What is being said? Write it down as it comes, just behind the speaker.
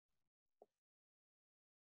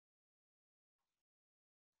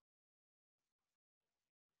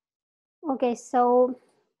Okay, so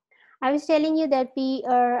I was telling you that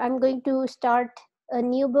I'm going to start a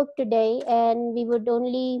new book today, and we would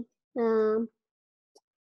only um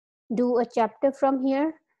do a chapter from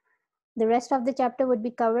here. The rest of the chapter would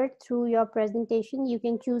be covered through your presentation. You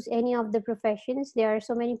can choose any of the professions. There are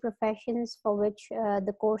so many professions for which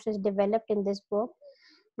the course is developed in this book.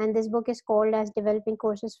 And this book is called as Developing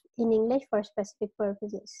Courses in English for Specific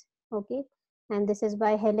Purposes. Okay. And this is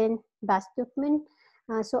by Helen Bastukman.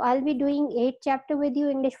 So I'll be doing 8 chapter with you,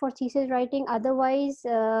 English for thesis writing. Otherwise,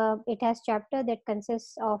 it has chapter that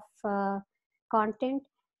consists of content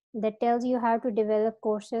that tells you how to develop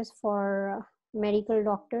courses for medical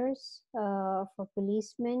doctors, for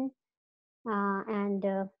policemen, and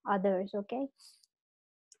others. Okay.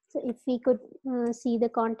 So if we could see the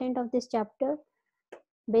content of this chapter,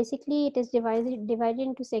 basically it is divided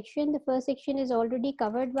into section. The first section is already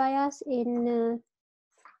covered by us in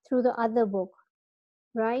through the other book,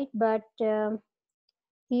 right? But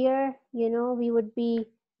here, we would be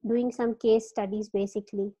doing some case studies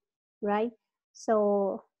basically, right?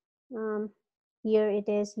 So here it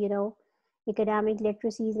is, academic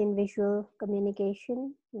literacies in visual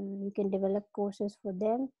communication. You can develop courses for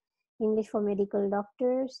them. English for medical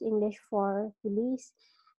doctors, English for police.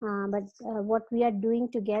 But what we are doing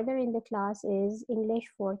together in the class is English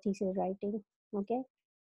for thesis writing. Okay.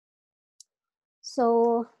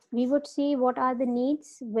 So we would see what are the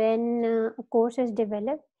needs when a course is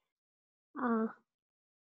developed.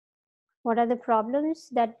 What are the problems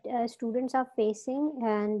that students are facing,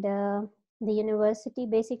 and the university,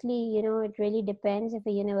 basically, it really depends if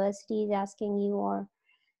a university is asking you, or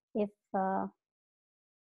uh,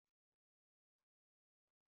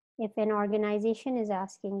 if an organization is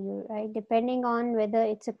asking you, right? Depending on whether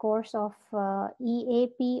it's a course of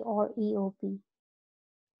EAP or EOP,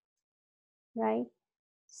 right?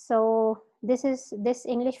 So this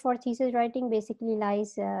English for thesis writing basically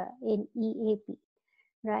lies in EAP,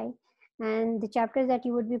 right? And the chapters that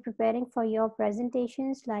you would be preparing for your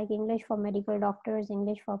presentations, like English for medical doctors,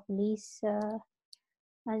 English for police,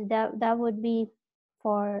 and that would be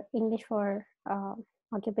for English for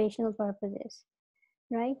occupational purposes,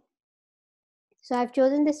 right? So I've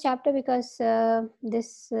chosen this chapter because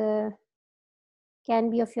this can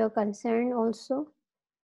be of your concern also.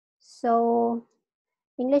 So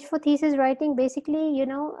English for thesis writing, basically,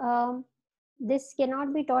 this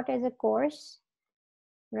cannot be taught as a course,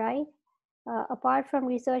 right? Apart from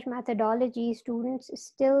research methodology, students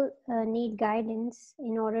still need guidance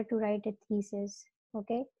in order to write a thesis.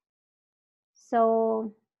 Okay.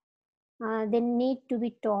 So they need to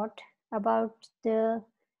be taught about the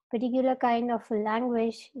particular kind of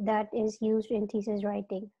language that is used in thesis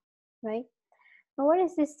writing, right? Now, what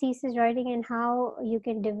is this thesis writing and how you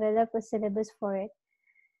can develop a syllabus for it?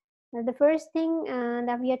 Now, the first thing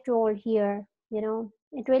that we are told here,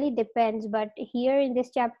 it really depends, but here in this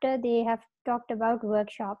chapter, they have talked about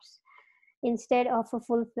workshops instead of a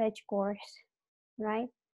full-fledged course, right?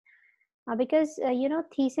 Because,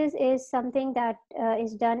 thesis is something that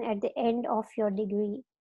is done at the end of your degree.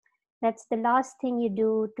 That's the last thing you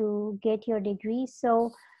do to get your degree.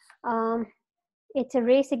 So it's a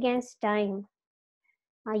race against time.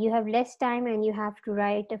 You have less time and you have to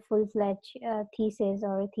write a full-fledged thesis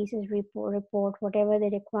or a thesis report, whatever the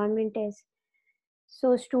requirement is.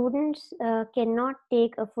 So students cannot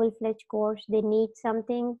take a full-fledged course. They need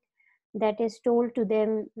something that is told to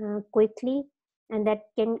them quickly, and that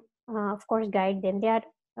can, of course, guide them.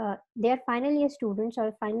 They are final year students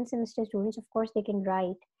or final semester students. Of course, they can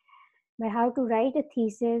write. But how to write a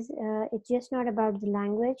thesis, it's just not about the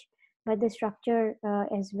language, but the structure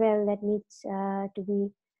as well that needs to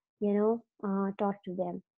be, taught to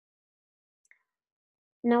them.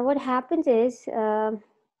 Now, what happens is,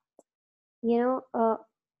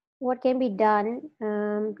 what can be done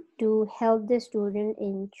to help the student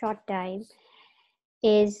in short time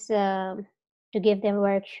is to give them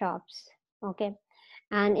workshops. Okay.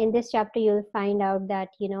 And in this chapter, you'll find out that,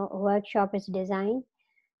 a workshop is designed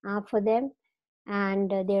for them, and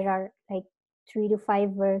there are like 3 to 5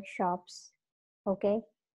 workshops. Okay.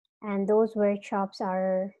 And those workshops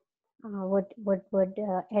are would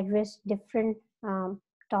address different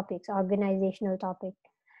topics, organizational topic.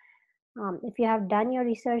 If you have done your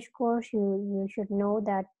research course, you should know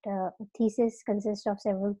that a thesis consists of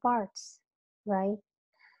several parts, right?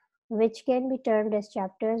 Which can be termed as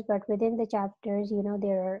chapters, but within the chapters,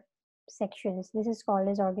 there are sections. This is called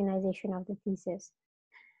as organization of the thesis.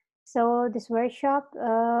 So this workshop,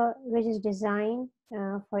 which is designed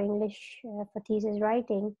for English for thesis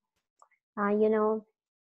writing,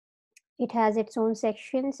 it has its own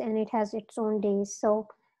sections and it has its own days. So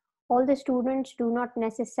all the students do not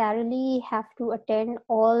necessarily have to attend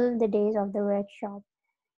all the days of the workshop.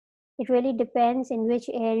 It really depends in which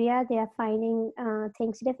area they are finding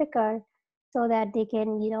things difficult, so that they can,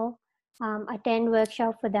 attend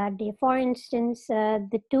workshop for that day. For instance,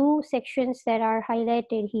 the two sections that are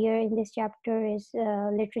highlighted here in this chapter is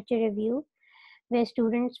literature review, where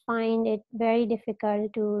students find it very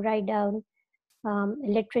difficult to write down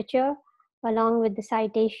literature along with the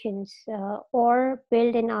citations, or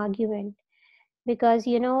build an argument, because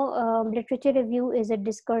literature review is a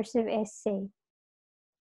discursive essay.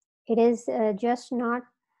 It is just not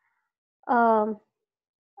um,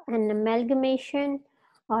 an amalgamation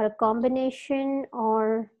or a combination,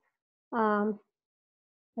 or um,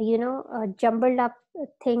 jumbled up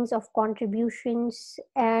things of contributions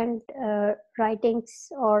and writings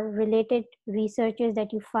or related researches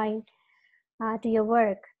that you find to your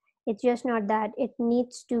work. It's just not that. It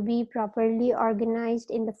needs to be properly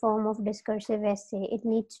organized in the form of discursive essay. It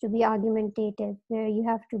needs to be argumentative, where you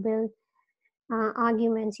have to build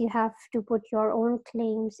arguments, you have to put your own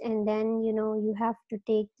claims, and then you have to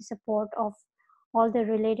take the support of all the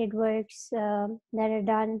related works that are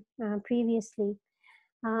done previously.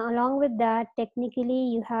 Along with that, technically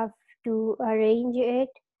you have to arrange it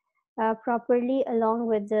properly along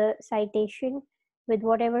with the citation, with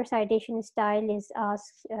whatever citation style is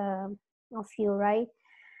asked of you, right?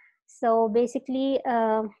 So basically,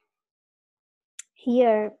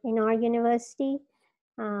 here in our university,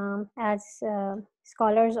 as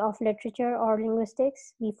scholars of literature or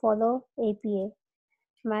linguistics, we follow APA,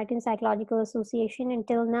 American Psychological Association.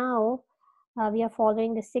 Until now, we are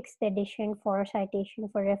following the 6th edition for citation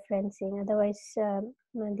for referencing. Otherwise,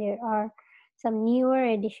 there are some newer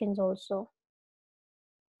editions also.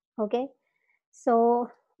 Okay,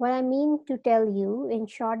 so what I mean to tell you in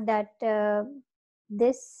short, that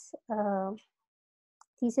this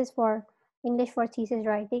thesis for English for thesis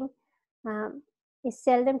writing um, is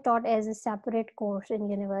seldom taught as a separate course in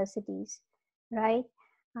universities, right?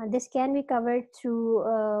 This can be covered through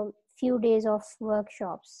a few days of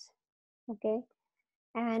workshops, okay?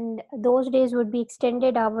 And those days would be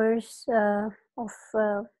extended hours of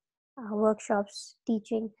workshops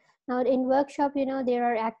teaching. Now in workshop, there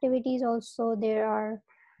are activities also, there are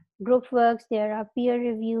group works, there are peer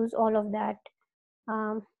reviews, all of that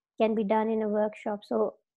um, can be done in a workshop.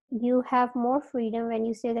 So you have more freedom when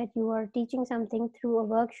you say that you are teaching something through a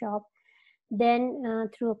workshop than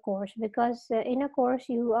through a course, because in a course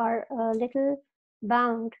you are a little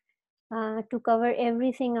bound to cover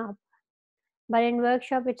everything up. But in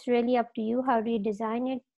workshop, it's really up to you. How do you design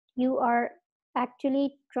it? You are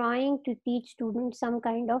actually trying to teach students some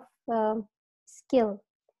kind of skill,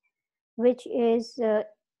 which is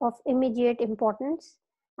of immediate importance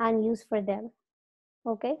and use for them.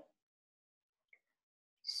 Okay.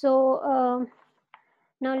 So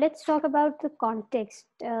now let's talk about the context.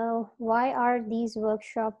 Why are these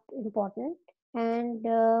workshops important, and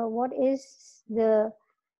what is the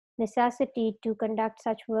necessity to conduct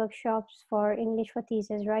such workshops for English for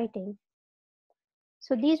thesis writing?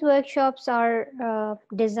 So these workshops are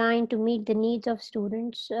designed to meet the needs of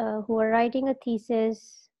students who are writing a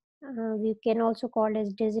thesis. We can also call it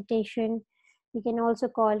as dissertation. We can also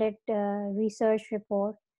call it research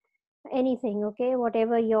report, anything, okay?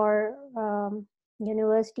 Whatever your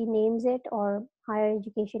university names it or higher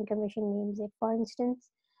education commission names it. For instance,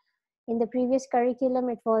 in the previous curriculum,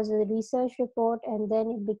 it was a research report, and then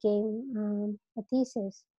it became a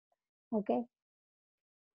thesis, okay?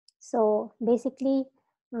 So basically,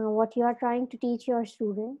 what you are trying to teach your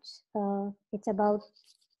students, it's about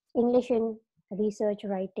English in research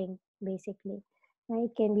writing, basically.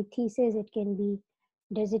 It can be thesis, it can be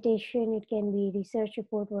dissertation, it can be research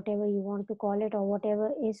report, whatever you want to call it, or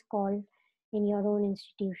whatever is called in your own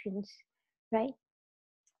institutions, right?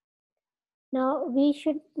 Now, we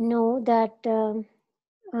should know that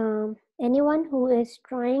anyone who is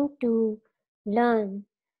trying to learn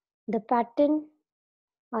the pattern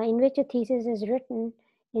in which a thesis is written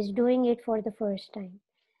is doing it for the first time.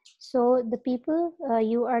 So the people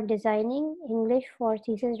you are designing English for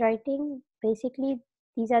thesis writing, basically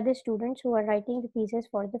these are the students who are writing the thesis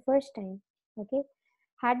for the first time. Okay,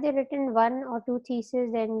 had they written one or two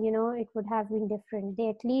theses, then it would have been different. They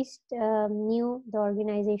at least knew the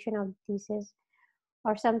organization of the thesis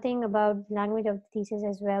or something about the language of the thesis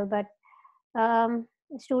as well. But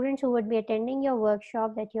students who would be attending your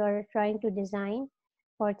workshop that you are trying to design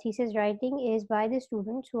for thesis writing is by the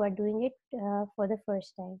students who are doing it for the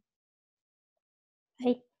first time.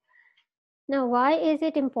 Right. Now, why is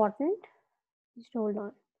it important? Just hold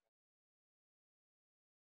on.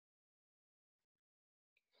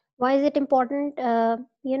 Why is it important?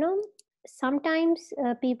 Sometimes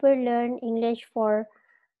people learn English for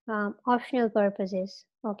optional purposes.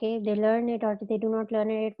 Okay, they learn it or they do not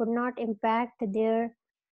learn it. It would not impact their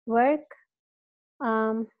work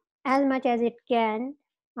um, as much as it can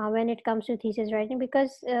when it comes to thesis writing,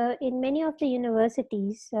 because in many of the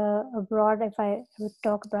universities abroad, if I would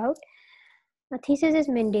talk about, a thesis is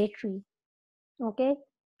mandatory, okay,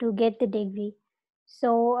 to get the degree.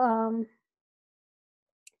 So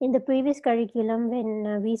in the previous curriculum,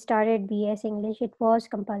 when we started BS English, it was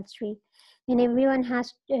compulsory and everyone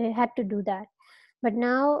had to do that. But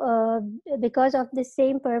now, because of the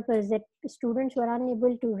same purpose, that students were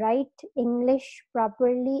unable to write English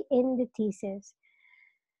properly in the thesis,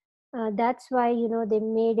 that's why they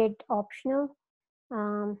made it optional.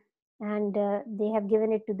 And they have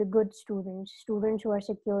given it to the good students who are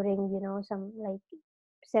securing some like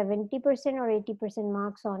 70% or 80%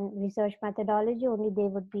 marks on research methodology. Only they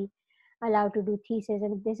would be allowed to do thesis,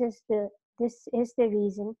 and this is the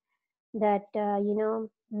reason that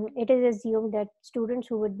it is assumed that students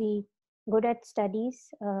who would be good at studies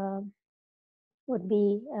would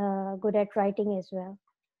be good at writing as well.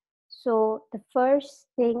 So the first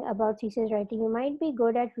thing about thesis writing, you might be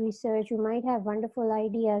good at research, you might have wonderful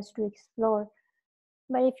ideas to explore,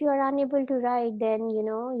 but if you are unable to write, then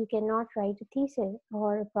you cannot write a thesis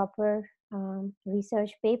or a proper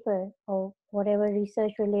research paper or whatever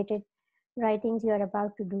research related writings you are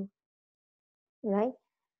about to do, right?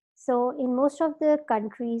 So in most of the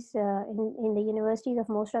countries, in the universities of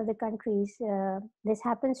most of the countries, this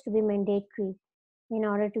happens to be mandatory in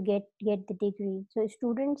order to get the degree. So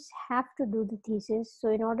students have to do the thesis. So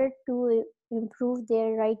in order to improve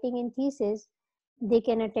their writing in thesis, they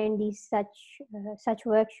can attend these such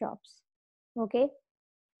workshops. Okay.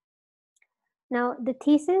 Now the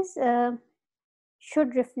thesis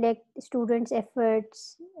should reflect students'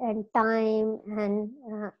 efforts and time and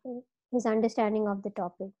his understanding of the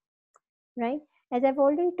topic, right? As I've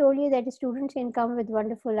already told you, that students can come with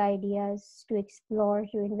wonderful ideas to explore,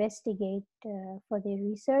 to investigate for their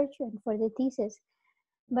research and for their thesis.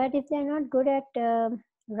 But if they're not good at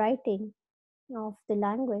writing of the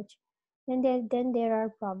language, then there are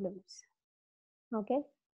problems. Okay,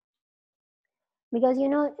 because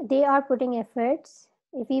they are putting efforts.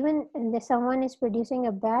 If even someone is producing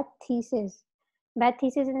a bad thesis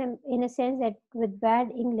in a sense that with bad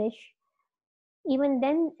English, even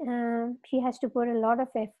then she has to put a lot of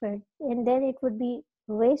effort, and then it would be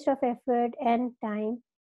waste of effort and time.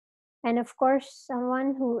 And of course,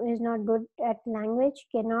 someone who is not good at language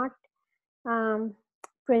cannot um,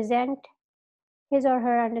 present his or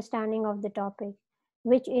her understanding of the topic,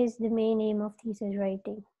 which is the main aim of thesis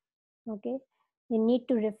writing. Okay, you need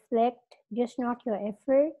to reflect just not your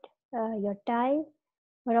effort, your time,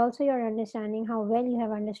 but also your understanding, how well you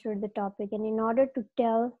have understood the topic. And in order to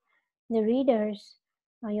tell the readers,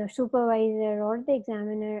 your supervisor or the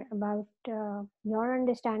examiner about your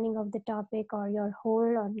understanding of the topic or your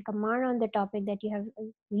hold on command on the topic that you have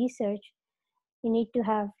researched, you need to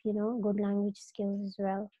have good language skills as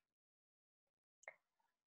well.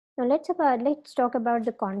 Now let's talk about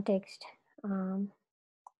the context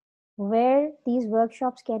where these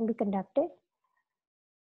workshops can be conducted,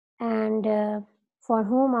 and for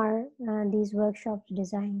whom are these workshops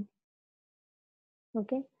designed.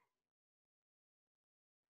 Okay,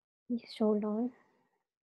 just hold on.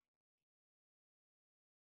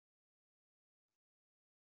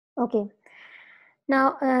 Okay,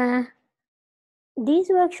 now these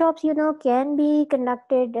workshops can be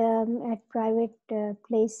conducted at private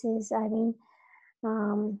places. I mean,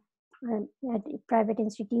 um, at private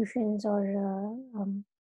institutions or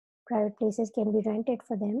private places can be rented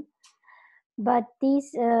for them, but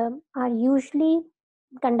these are usually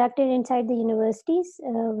conducted inside the universities,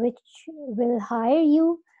 which will hire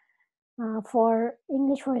you for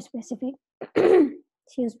English for specific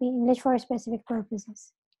excuse me, English for specific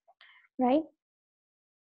purposes, right?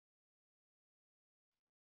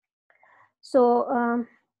 So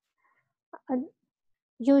uh,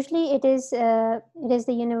 usually it is the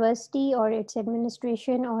university or its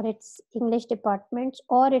administration or its English departments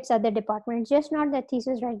or its other departments. Just not that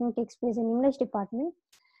thesis writing takes place in English department.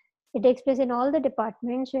 It takes place in all the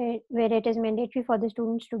departments where it is mandatory for the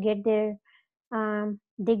students to get their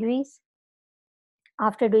degrees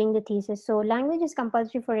after doing the thesis. So language is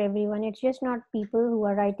compulsory for everyone. It's just not people who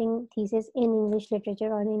are writing thesis in English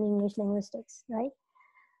literature or in English linguistics, right?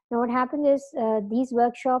 Now, what happens is these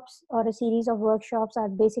workshops or a series of workshops are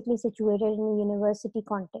basically situated in a university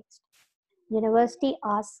context. University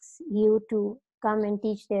asks you to come and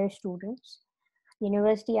teach their students.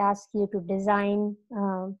 University asks you to design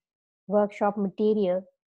workshop material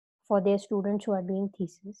for their students who are doing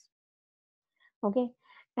thesis. Okay,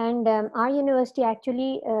 and our university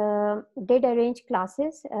actually did arrange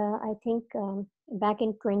classes, I think back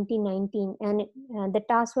in 2019, and the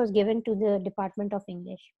task was given to the Department of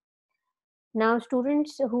English. Now,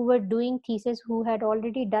 students who were doing thesis, who had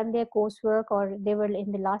already done their coursework or they were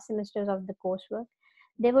in the last semesters of the coursework,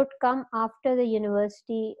 they would come after the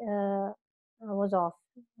university was off.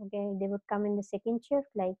 Okay, they would come in the second shift,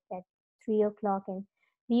 like at 3 o'clock, and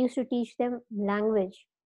we used to teach them language,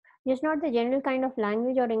 just not the general kind of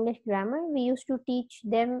language or English grammar. We used to teach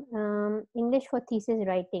them English for thesis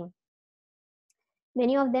writing.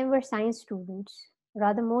 Many of them were science students.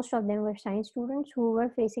 Rather, most of them were science students who were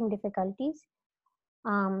facing difficulties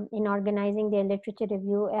in organizing their literature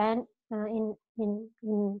review and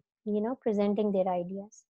in presenting their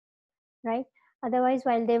ideas, right? Otherwise,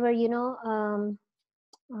 while they were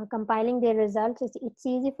compiling their results, it's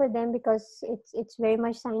easy for them because it's very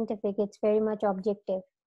much scientific, it's very much objective.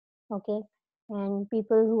 Okay, and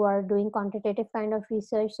people who are doing quantitative kind of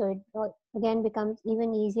research, so it again becomes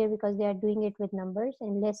even easier because they are doing it with numbers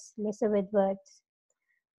and lesser with words.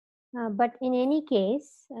 But in any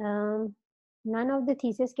case, none of the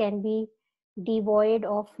thesis can be devoid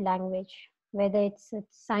of language, whether it's a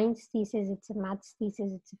science thesis, it's a maths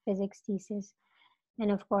thesis, it's a physics thesis,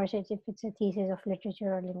 and of course, if it's a thesis of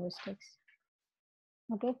literature or linguistics.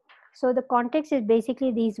 Okay, so the context is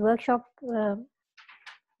basically these workshop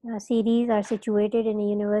series are situated in a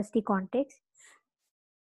university context,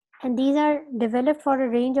 and these are developed for a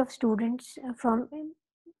range of students from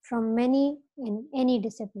many in any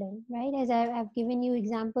discipline, right? As I've given you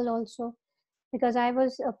example also, because I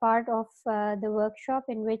was a part of the workshop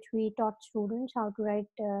in which we taught students how to write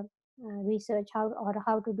research,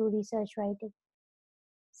 how to do research writing.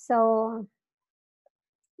 So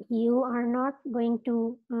you are not going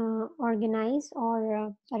to organize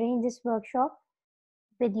or arrange this workshop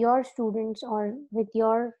with your students or with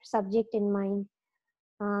your subject in mind.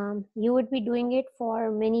 You would be doing it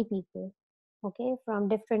for many people, okay, from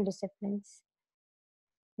different disciplines,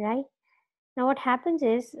 right? Now, what happens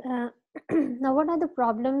is, now what are the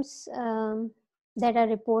problems that are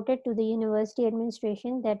reported to the university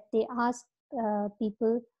administration that they ask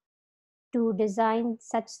people to design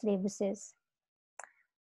such syllabuses?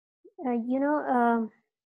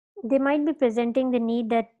 They might be presenting the need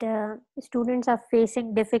that students are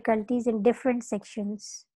facing difficulties in different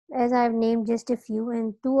sections, as I've named just a few,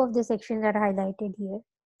 and two of the sections are highlighted here.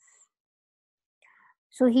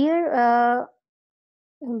 So here,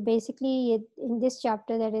 basically in this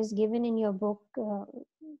chapter that is given in your book,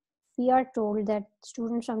 we are told that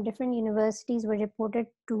students from different universities were reported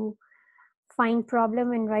to find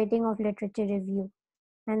problem in writing of literature review,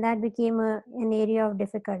 and that became an area of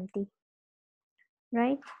difficulty,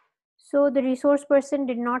 right? So the resource person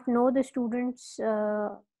did not know the students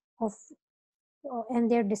of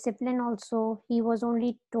and their discipline also. He was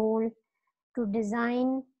only told to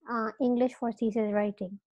design English for thesis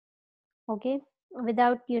writing, okay,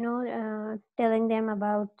 without telling them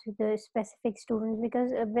about the specific students,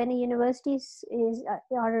 because when a university is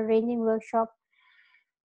are arranging workshop,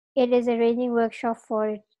 it is arranging workshop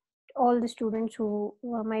for all the students who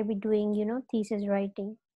might be doing thesis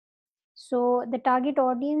writing. So the target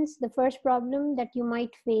audience, the first problem that you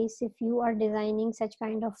might face if you are designing such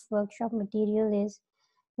kind of workshop material is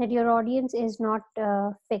that your audience is not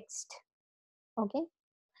fixed. Okay.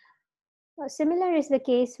 Similar is the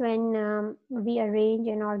case when we arrange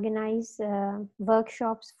and organize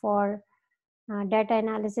workshops for data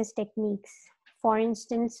analysis techniques. For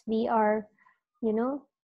instance, we are,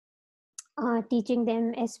 teaching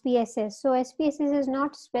them SPSS. So SPSS is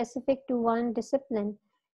not specific to one discipline.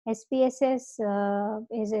 SPSS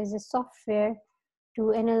is a software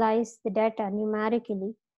to analyze the data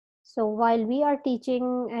numerically. So while we are teaching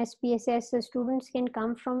SPSS, the students can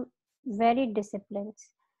come from varied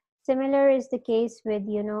disciplines. Similar is the case with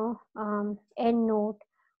EndNote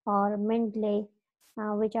or Mendeley,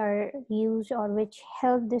 which are used or which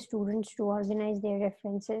help the students to organize their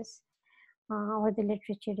references or the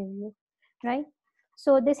literature review, right?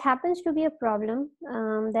 So this happens to be a problem,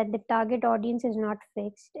 that the target audience is not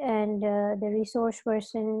fixed, and the resource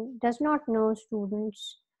person does not know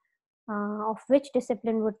students of which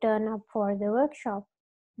discipline would turn up for the workshop,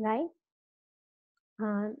 right?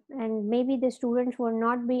 And maybe the students will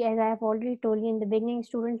not be, as I have already told you in the beginning,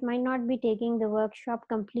 students might not be taking the workshop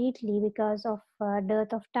completely because of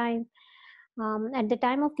dearth of time. At the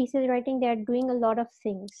time of thesis writing, they are doing a lot of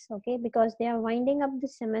things, okay, because they are winding up the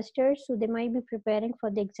semester, so they might be preparing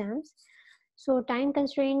for the exams. So time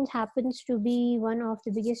constraints happens to be one of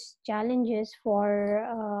the biggest challenges for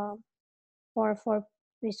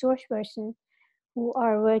resource person who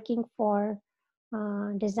are working for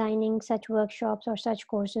designing such workshops or such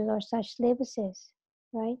courses or such syllabuses,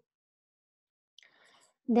 right?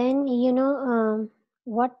 Then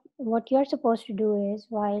what you're supposed to do is,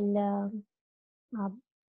 while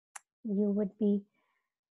you would be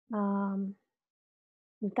um,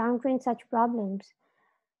 encountering such problems,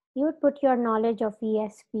 you would put your knowledge of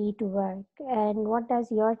ESP to work. And what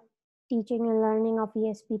does your teaching and learning of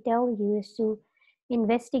ESP tell you is to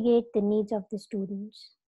investigate the needs of the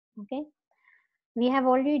students. Okay. We have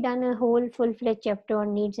already done a whole full-fledged chapter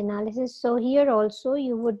on needs analysis. So here also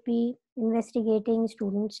you would be investigating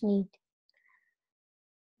students' need.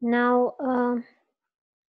 Now,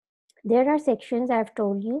 there are sections I've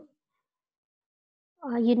told you.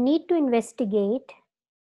 You need to investigate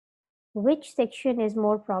which section is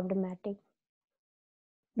more problematic.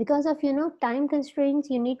 Because of time constraints,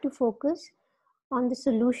 you need to focus on the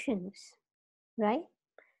solutions, right?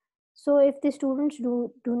 So if the students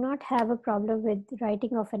do not have a problem with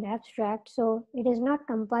writing of an abstract, so it is not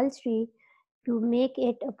compulsory to make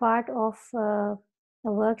it a part of a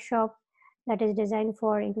workshop that is designed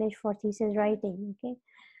for English for thesis writing. Okay,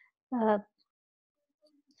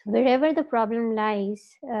 wherever the problem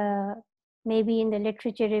lies, maybe in the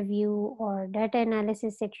literature review or data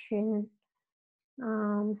analysis section,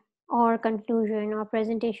 or conclusion or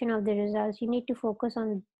presentation of the results, you need to focus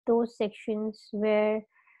on those sections where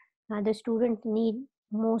the student need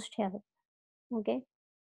most help. Okay.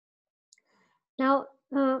 Now,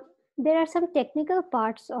 there are some technical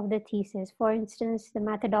parts of the thesis, for instance, the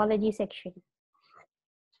methodology section.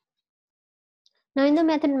 Now, in the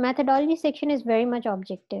methodology section is very much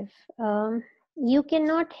objective. You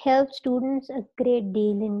cannot help students a great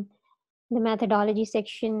deal in the methodology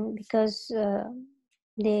section because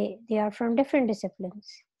they are from different disciplines,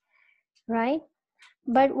 right?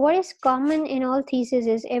 But what is common in all theses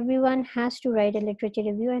is everyone has to write a literature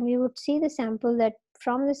review, and we would see the sample that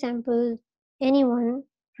from the sample, anyone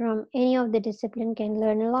from any of the discipline can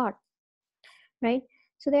learn a lot, right?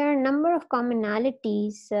 So there are a number of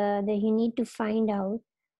commonalities that you need to find out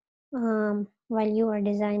while you are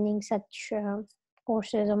designing such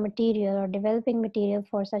courses or material or developing material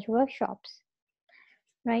for such workshops,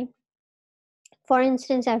 right? For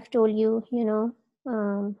instance, I've told you,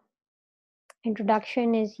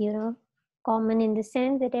 introduction is, common in the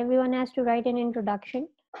sense that everyone has to write an introduction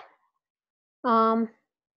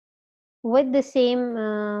with the same,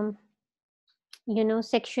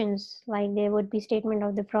 sections, like there would be statement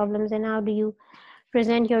of the problems and how do you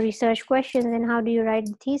present your research questions and how do you write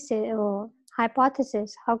the thesis or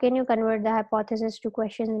hypothesis. How can you convert the hypothesis to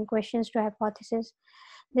questions and questions to hypothesis?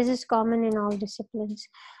 This is common in all disciplines.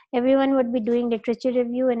 Everyone would be doing literature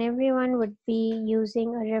review and everyone would be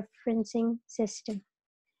using a referencing system.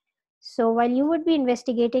 So while you would be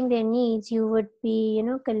investigating their needs, you would be,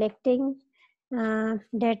 collecting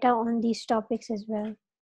data on these topics as well,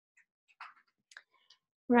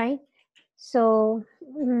 right? So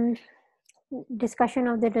discussion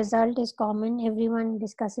of the result is common. Everyone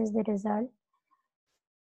discusses the result.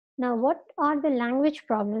 Now, what are the language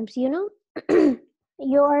problems? You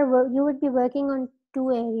would be working on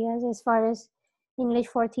two areas as far as English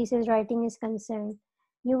for thesis writing is concerned.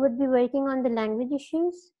 You would be working on the language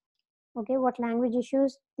issues. Okay, what language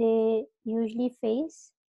issues they usually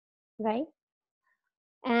face, right?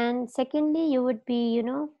 And secondly, you would be,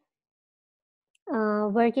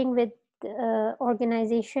 working with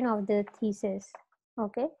organization of the thesis.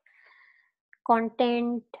 Okay,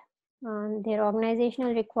 content, their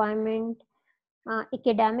organizational requirement,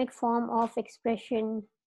 academic form of expression,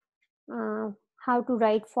 how to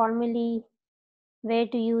write formally, where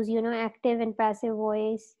to use, active and passive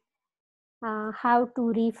voice, how to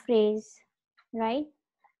rephrase, right?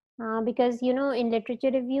 Because, in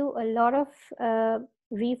literature review, a lot of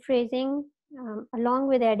rephrasing along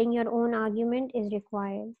with adding your own argument is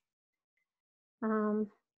required.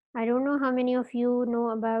 I don't know how many of you know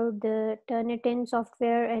about the Turnitin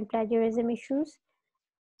software and plagiarism issues.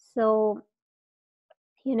 So,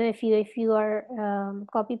 if you are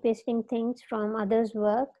copy pasting things from others'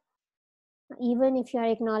 work, even if you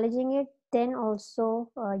are acknowledging it, then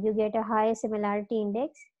also you get a high similarity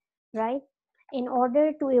index, right? In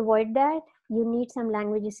order to avoid that, you need some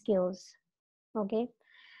language skills, okay?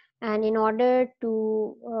 And in order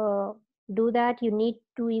to do that, you need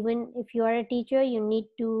to, even if you are a teacher, you need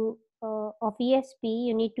to of ESP,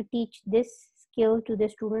 you need to teach this skill to the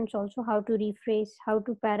students also, how to rephrase, how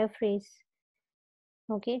to paraphrase,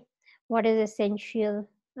 okay? What is essential,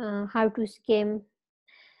 how to skim.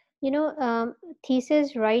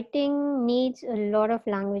 Thesis writing needs a lot of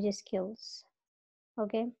language skills,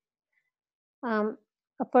 okay?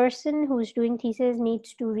 a person who's doing thesis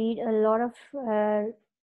needs to read a lot of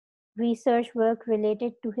research work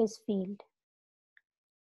related to his field.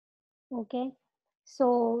 Okay,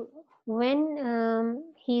 so when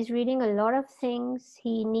he's reading a lot of things,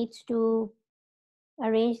 he needs to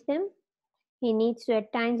arrange them. He needs to,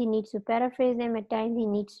 at times, he needs to paraphrase them, at times, he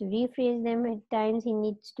needs to rephrase them, at times, he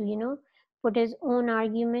needs to, put his own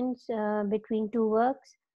arguments between two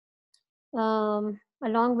works,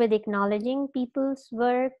 along with acknowledging people's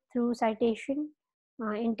work through citation.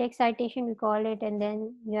 In-text citation, we call it, and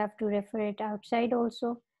then you have to refer it outside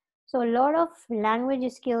also. So, a lot of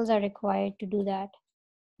language skills are required to do that.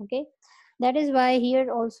 Okay, that is why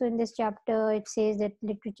here also in this chapter it says that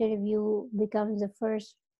literature review becomes the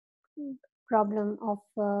first problem of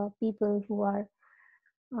people who are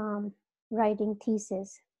writing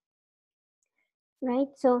thesis, right?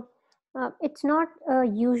 So it's not a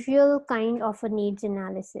usual kind of a needs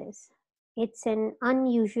analysis. It's an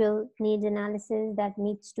unusual needs analysis that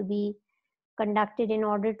needs to be conducted in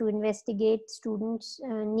order to investigate students'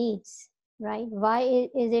 needs, right? Why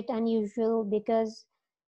is it unusual? Because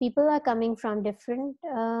people are coming from different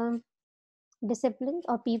disciplines,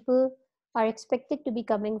 or people are expected to be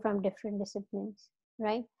coming from different disciplines,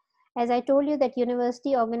 right? As I told you, that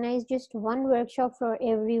university organized just one workshop for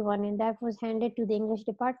everyone, and that was handed to the English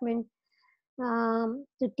department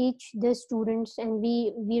to teach the students. And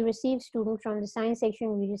we received students from the science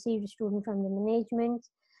section, we received students from the management,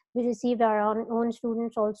 we received our own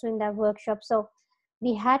students also in that workshop. So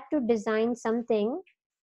we had to design something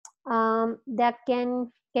that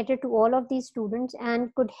can cater to all of these students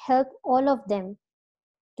and could help all of them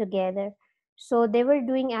together. So they were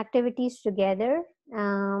doing activities together,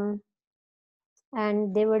 and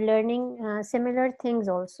they were learning similar things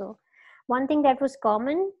also. One thing that was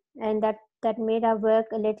common and that made our work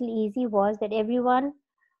a little easy was that everyone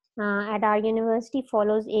at our university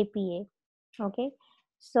follows APA. Okay,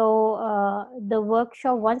 so the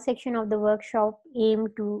workshop, one section of the workshop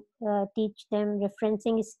aimed to teach them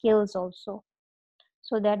referencing skills also,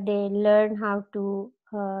 so that they learn how to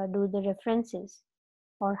do the references,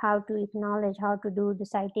 or how to acknowledge, how to do the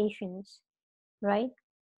citations, right?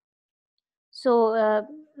 So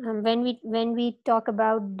when we talk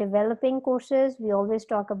about developing courses, we always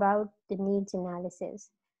talk about the needs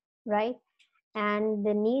analysis, right? And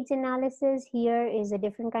the needs analysis here is a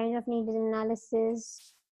different kind of needs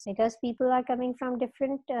analysis, because people are coming from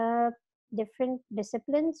different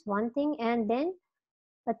disciplines, one thing. And then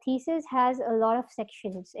a thesis has a lot of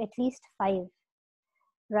sections, at least 5,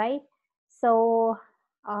 right? So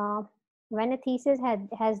when a thesis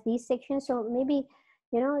has these sections, so maybe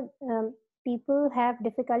people have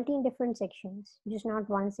difficulty in different sections, just not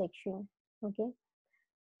one section. Okay,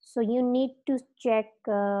 so you need to check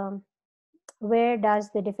where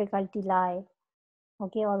does the difficulty lie,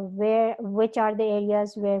 okay, or which are the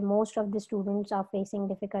areas where most of the students are facing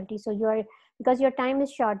difficulty. So you are, because your time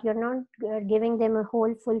is short, you're not giving them a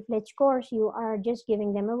whole full-fledged course, you are just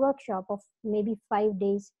giving them a workshop of maybe 5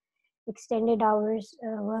 days, extended hours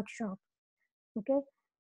workshop. Okay,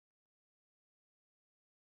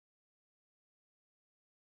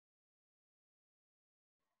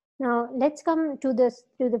 now let's come to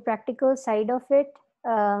the practical side of it.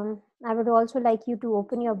 I would also like you to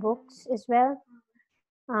open your books as well,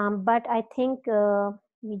 but I think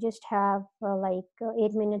we just have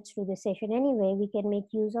 8 minutes to the session anyway. We can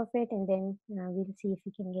make use of it, and then we'll see if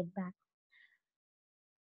we can get back.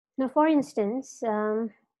 Now, for instance,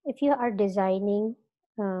 if you are designing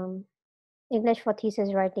English for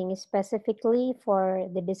thesis writing specifically for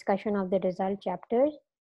the discussion of the result chapters,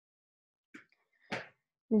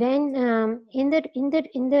 then in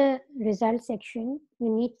the result section, you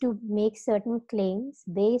need to make certain claims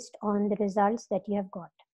based on the results that you have got.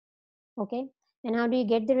 Okay, and how do you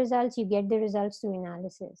get the results? You get the results through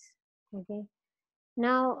analysis. Okay,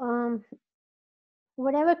 now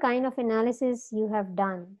whatever kind of analysis you have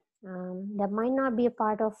done, that might not be a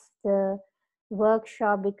part of the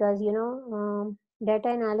workshop, because data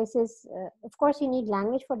analysis, of course you need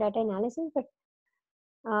language for data analysis, but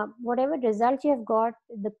whatever results you have got,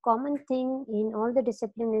 the common thing in all the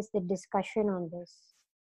discipline is the discussion on this.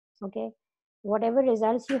 Okay, whatever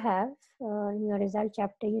results you have in your result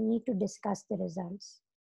chapter, you need to discuss the results.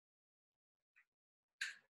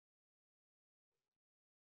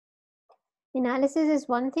 Analysis is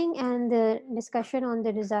one thing, and the discussion on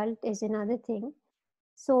the result is another thing.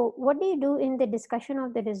 So what do you do in the discussion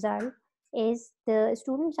of the result is the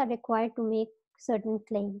students are required to make certain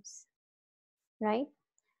claims, right?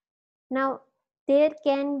 Now, there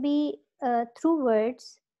can be, through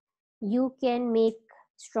words, you can make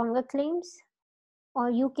stronger claims, or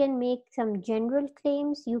you can make some general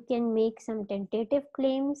claims, you can make some tentative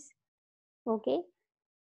claims. Okay.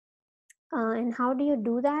 And how do you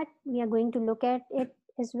do that? We are going to look at it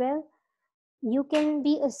as well. You can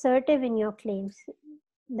be assertive in your claims.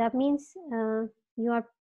 That means you are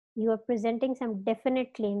you are presenting some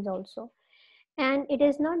definite claims also. And it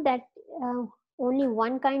is not that only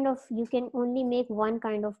one kind of, you can only make one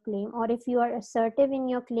kind of claim, or if you are assertive in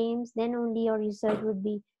your claims, then only your research would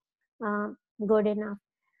be uh, good enough.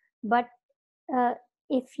 But uh,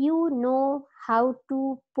 if you know how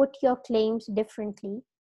to put your claims differently,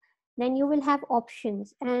 then you will have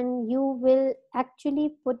options and you will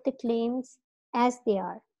actually put the claims as they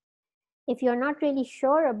are. If you're not really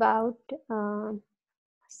sure about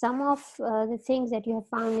some of the things that you have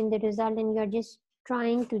found in the result and you're just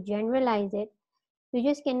trying to generalize it, you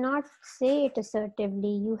just cannot say it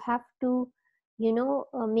assertively. You have to,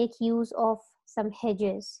 make use of some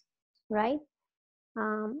hedges, right?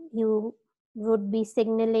 You would be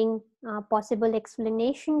signaling a possible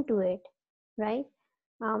explanation to it, right?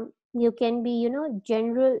 You can be,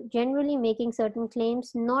 generally making certain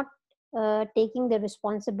claims, not taking the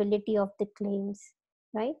responsibility of the claims,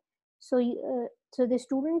 right? So the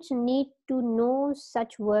students need to know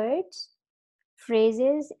such words,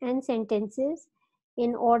 phrases, and sentences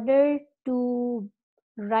in order to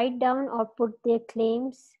write down or put their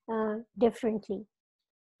claims differently,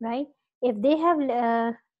 right? If they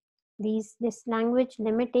have this language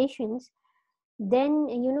limitations, then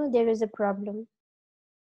there is a problem.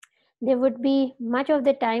 They would be much of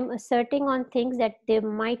the time asserting on things that they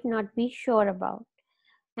might not be sure about,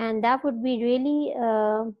 and that would be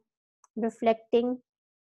really reflecting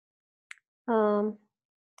um,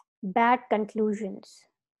 bad conclusions,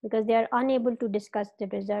 because they are unable to discuss the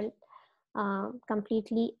result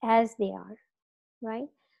completely as they are, right?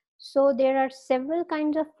 So there are several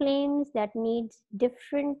kinds of claims that needs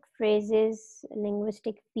different phrases,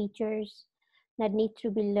 linguistic features that need to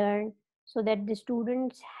be learned, so that the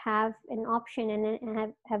students have an option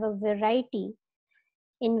and have a variety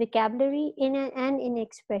in vocabulary and in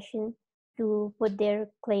expression to put their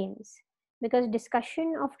claims. Because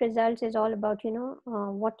discussion of results is all about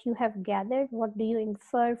what you have gathered, what do you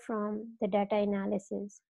infer from the data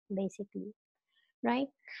analysis, basically, right?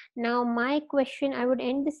 Now my question, I would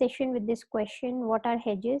end the session with this question: what are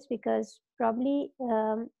hedges? Because probably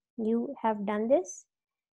you have done this,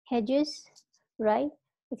 hedges, right?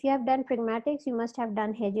 If you have done pragmatics, you must have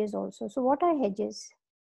done hedges also. So what are hedges?